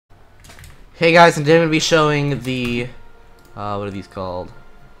Hey guys, and today I'm going to be showing the, what are these called?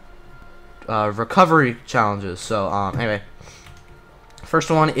 Recovery challenges. So, anyway.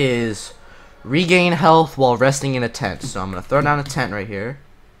 First one is regain health while resting in a tent. So I'm going to throw down a tent right here.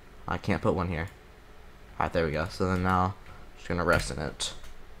 I can't put one here. Alright, there we go. So then now, I'm just going to rest in it.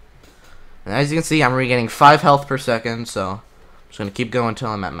 And as you can see, I'm regaining 5 health per second, so I'm just going to keep going until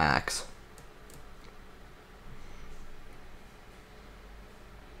I'm at max.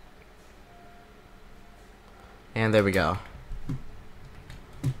 And there we go.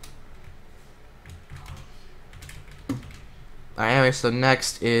 Alright, anyway, so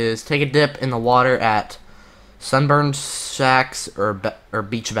next is take a dip in the water at Sunburned Shacks or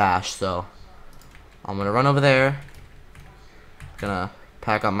Beach Bash. So I'm gonna run over there. Gonna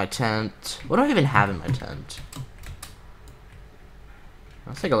pack up my tent. What do I even have in my tent?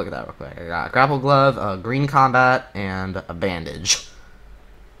 Let's take a look at that real quick. I got a grapple glove, a green combat, and a bandage.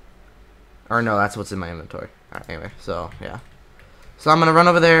 Or no, that's what's in my inventory. Alright, anyway, so yeah. So I'm gonna run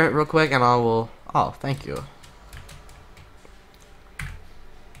over there real quick and I will. Oh, thank you.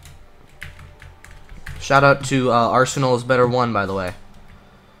 Shout out to Arsenal is better 1, by the way.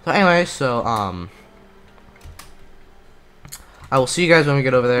 So anyway, so I will see you guys when we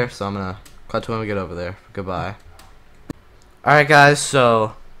get over there. So I'm gonna cut to when we get over there. Goodbye. Alright guys,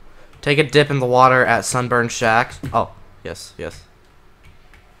 so take a dip in the water at Sunburned Shacks. Oh, yes, yes.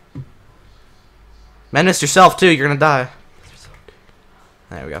 Menace yourself too, you're gonna die.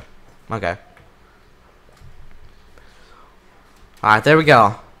 There we go. Okay. Alright, there we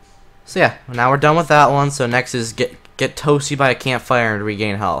go. So yeah, now we're done with that one. So next is get toasty by a campfire and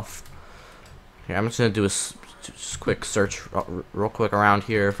regain health. Here, I'm just gonna do a just quick search real quick around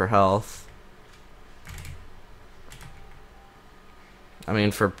here for health. I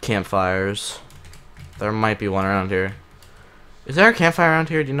mean for campfires. There might be one around here. Is there a campfire around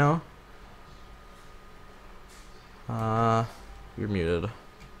here, do you know? You're muted.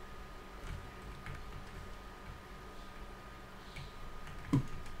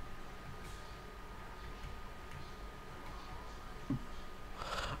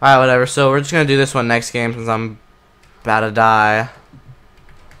 Alright, whatever. So we're just gonna do this one next game since I'm about to die.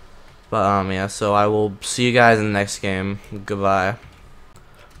 But yeah, so I will see you guys in the next game. Goodbye.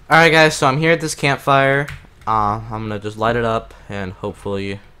 Alright guys, so I'm here at this campfire. I'm gonna just light it up and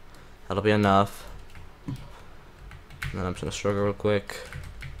hopefully that'll be enough. And then I'm just gonna struggle real quick.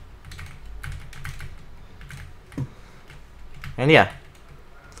 And yeah.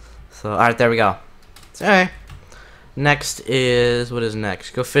 So alright, there we go. So anyway. Next is what is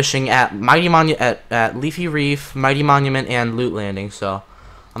next? Go fishing at at Leafy Reef, Mighty Monument, and Loot Landing. So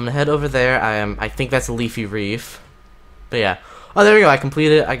I'm gonna head over there. I think that's Leafy Reef. But yeah. Oh, there we go. I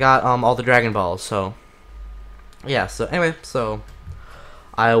completed it. I got all the Dragon Balls. So yeah. So anyway, so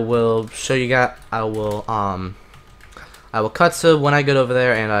I will show you guys. I will cut to when I get over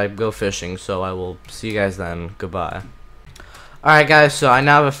there and I go fishing. So I will see you guys then. Goodbye. All right, guys. So I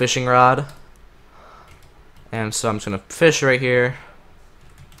now have a fishing rod. And so I'm just gonna fish right here.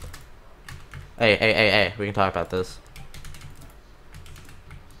 Hey, we can talk about this.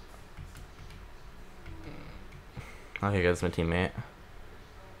 Oh, here goes my teammate.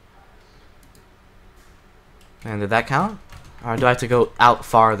 And did that count? Or do I have to go out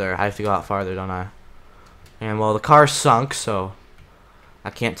farther? I have to go out farther, don't I? And well, the car sunk, so I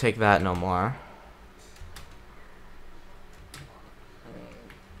can't take that no more.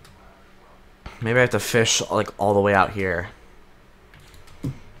 Maybe I have to fish like all the way out here.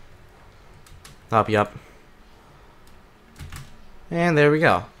 Yup. And there we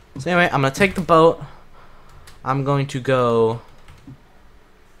go. So anyway, I'm gonna take the boat. I'm gonna go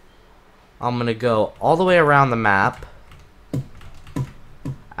all the way around the map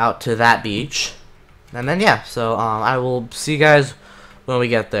out to that beach. And then yeah, so I will see you guys when we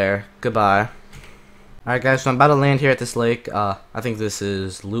get there. Goodbye. Alright guys, so I'm about to land here at this lake. I think this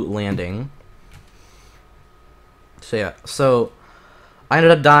is Loot Landing. So yeah, so I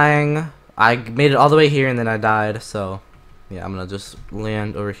ended up dying. I made it all the way here and then I died. So yeah, I'm gonna just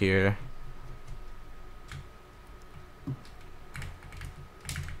land over here.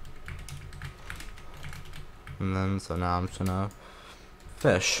 And then so now I'm just gonna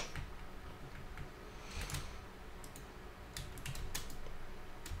fish.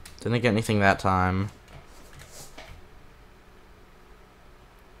 Didn't get anything that time.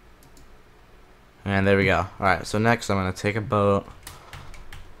 And there we go. Alright, so next I'm going to take a boat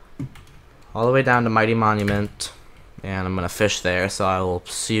all the way down to Mighty Monument. And I'm going to fish there. So I will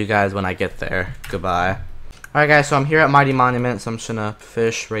see you guys when I get there. Goodbye. Alright guys, so I'm here at Mighty Monument. So I'm just going to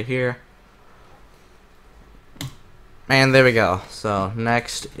fish right here. And there we go. So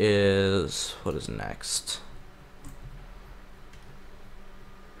next is, what is next?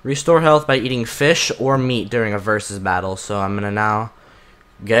 Restore health by eating fish or meat during a versus battle. So I'm gonna now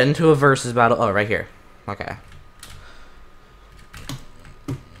get into a versus battle. Oh, right here. Okay.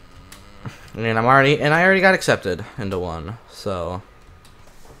 And I already got accepted into one. So,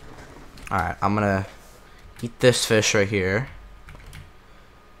 all right, I'm gonna eat this fish right here.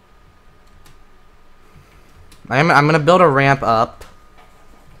 I'm gonna build a ramp up.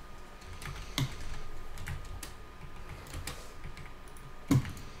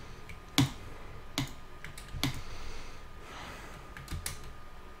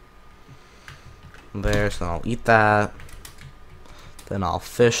 There, so I'll eat that. Then I'll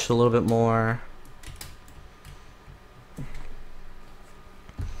fish a little bit more.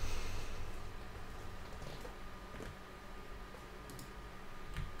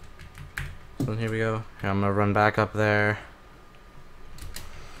 So here we go. Here, I'm gonna run back up there.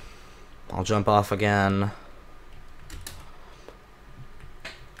 I'll jump off again.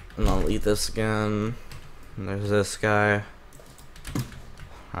 And I'll eat this again. And there's this guy.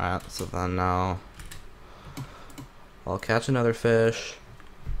 Alright, so then now I'll catch another fish.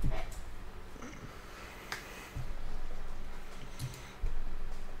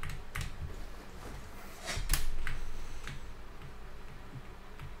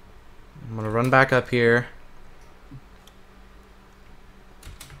 I'm gonna run back up here.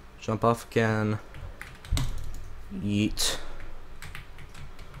 Jump off again. Eat.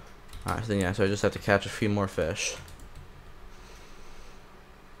 Alright, so yeah, so I just have to catch a few more fish.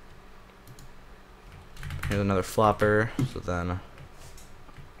 Here's another flopper, so then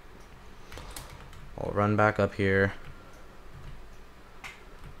I'll run back up here.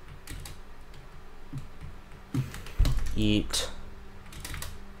 Eat.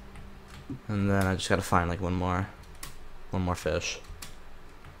 And then I just gotta find like one more fish.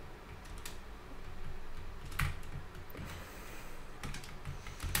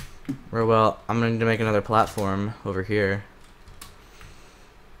 Or well, I'm gonna need to make another platform over here.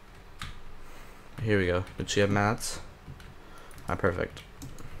 Here we go. Did she have mats? Ah, perfect.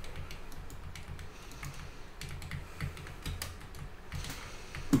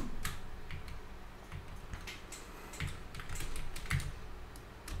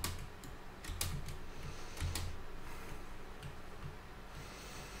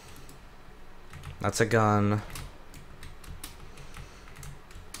 That's a gun.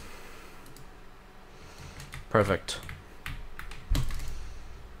 Perfect.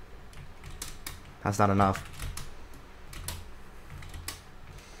 That's not enough.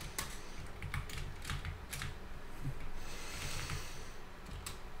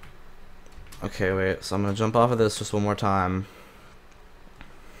 Okay, wait, so I'm gonna jump off of this just one more time.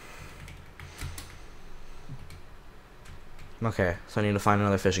 Okay, so I need to find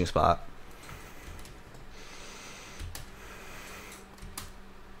another fishing spot.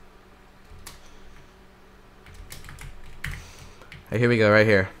 Hey, here we go, right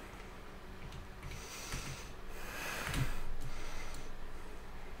here.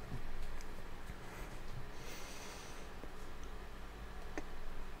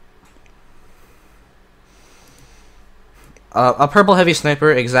 A purple heavy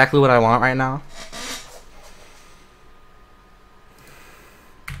sniper, exactly what I want right now.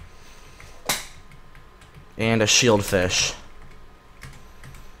 And a shield fish.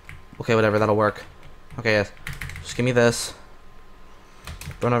 Okay, whatever, that'll work. Okay, yes. Just give me this.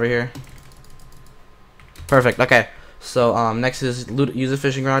 Run over here. Perfect, okay. So, next is use a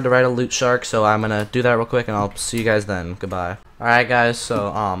fishing rod to ride a loot shark. So I'm gonna do that real quick and I'll see you guys then. Goodbye. Alright guys, so,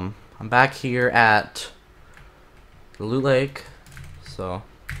 I'm back here at the loot lake. So,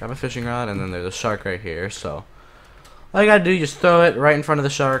 grab a fishing rod and then there's a shark right here. So, all you gotta do, just throw it right in front of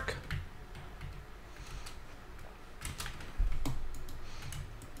the shark.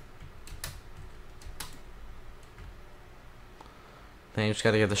 Then you just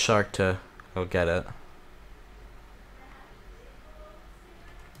gotta get the shark to go get it.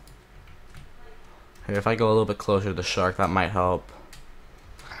 Here, if I go a little bit closer to the shark, that might help.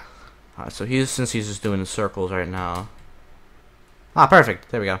 Alright, so since he's just doing circles right now. Ah, perfect.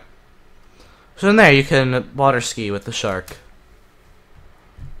 There we go. So in there, you can water ski with the shark.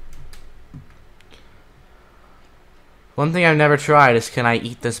 One thing I've never tried is, can I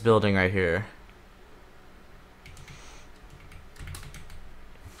eat this building right here?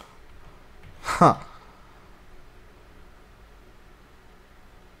 Huh.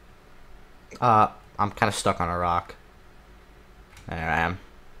 I'm kind of stuck on a rock. There I am.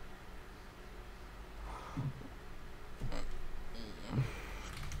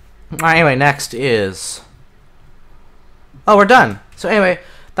 Anyway, next is Oh, we're done. So anyway,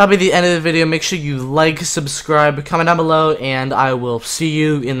 that'll be the end of the video. Make sure you like, subscribe, comment down below, and I will see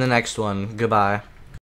you in the next one. Goodbye.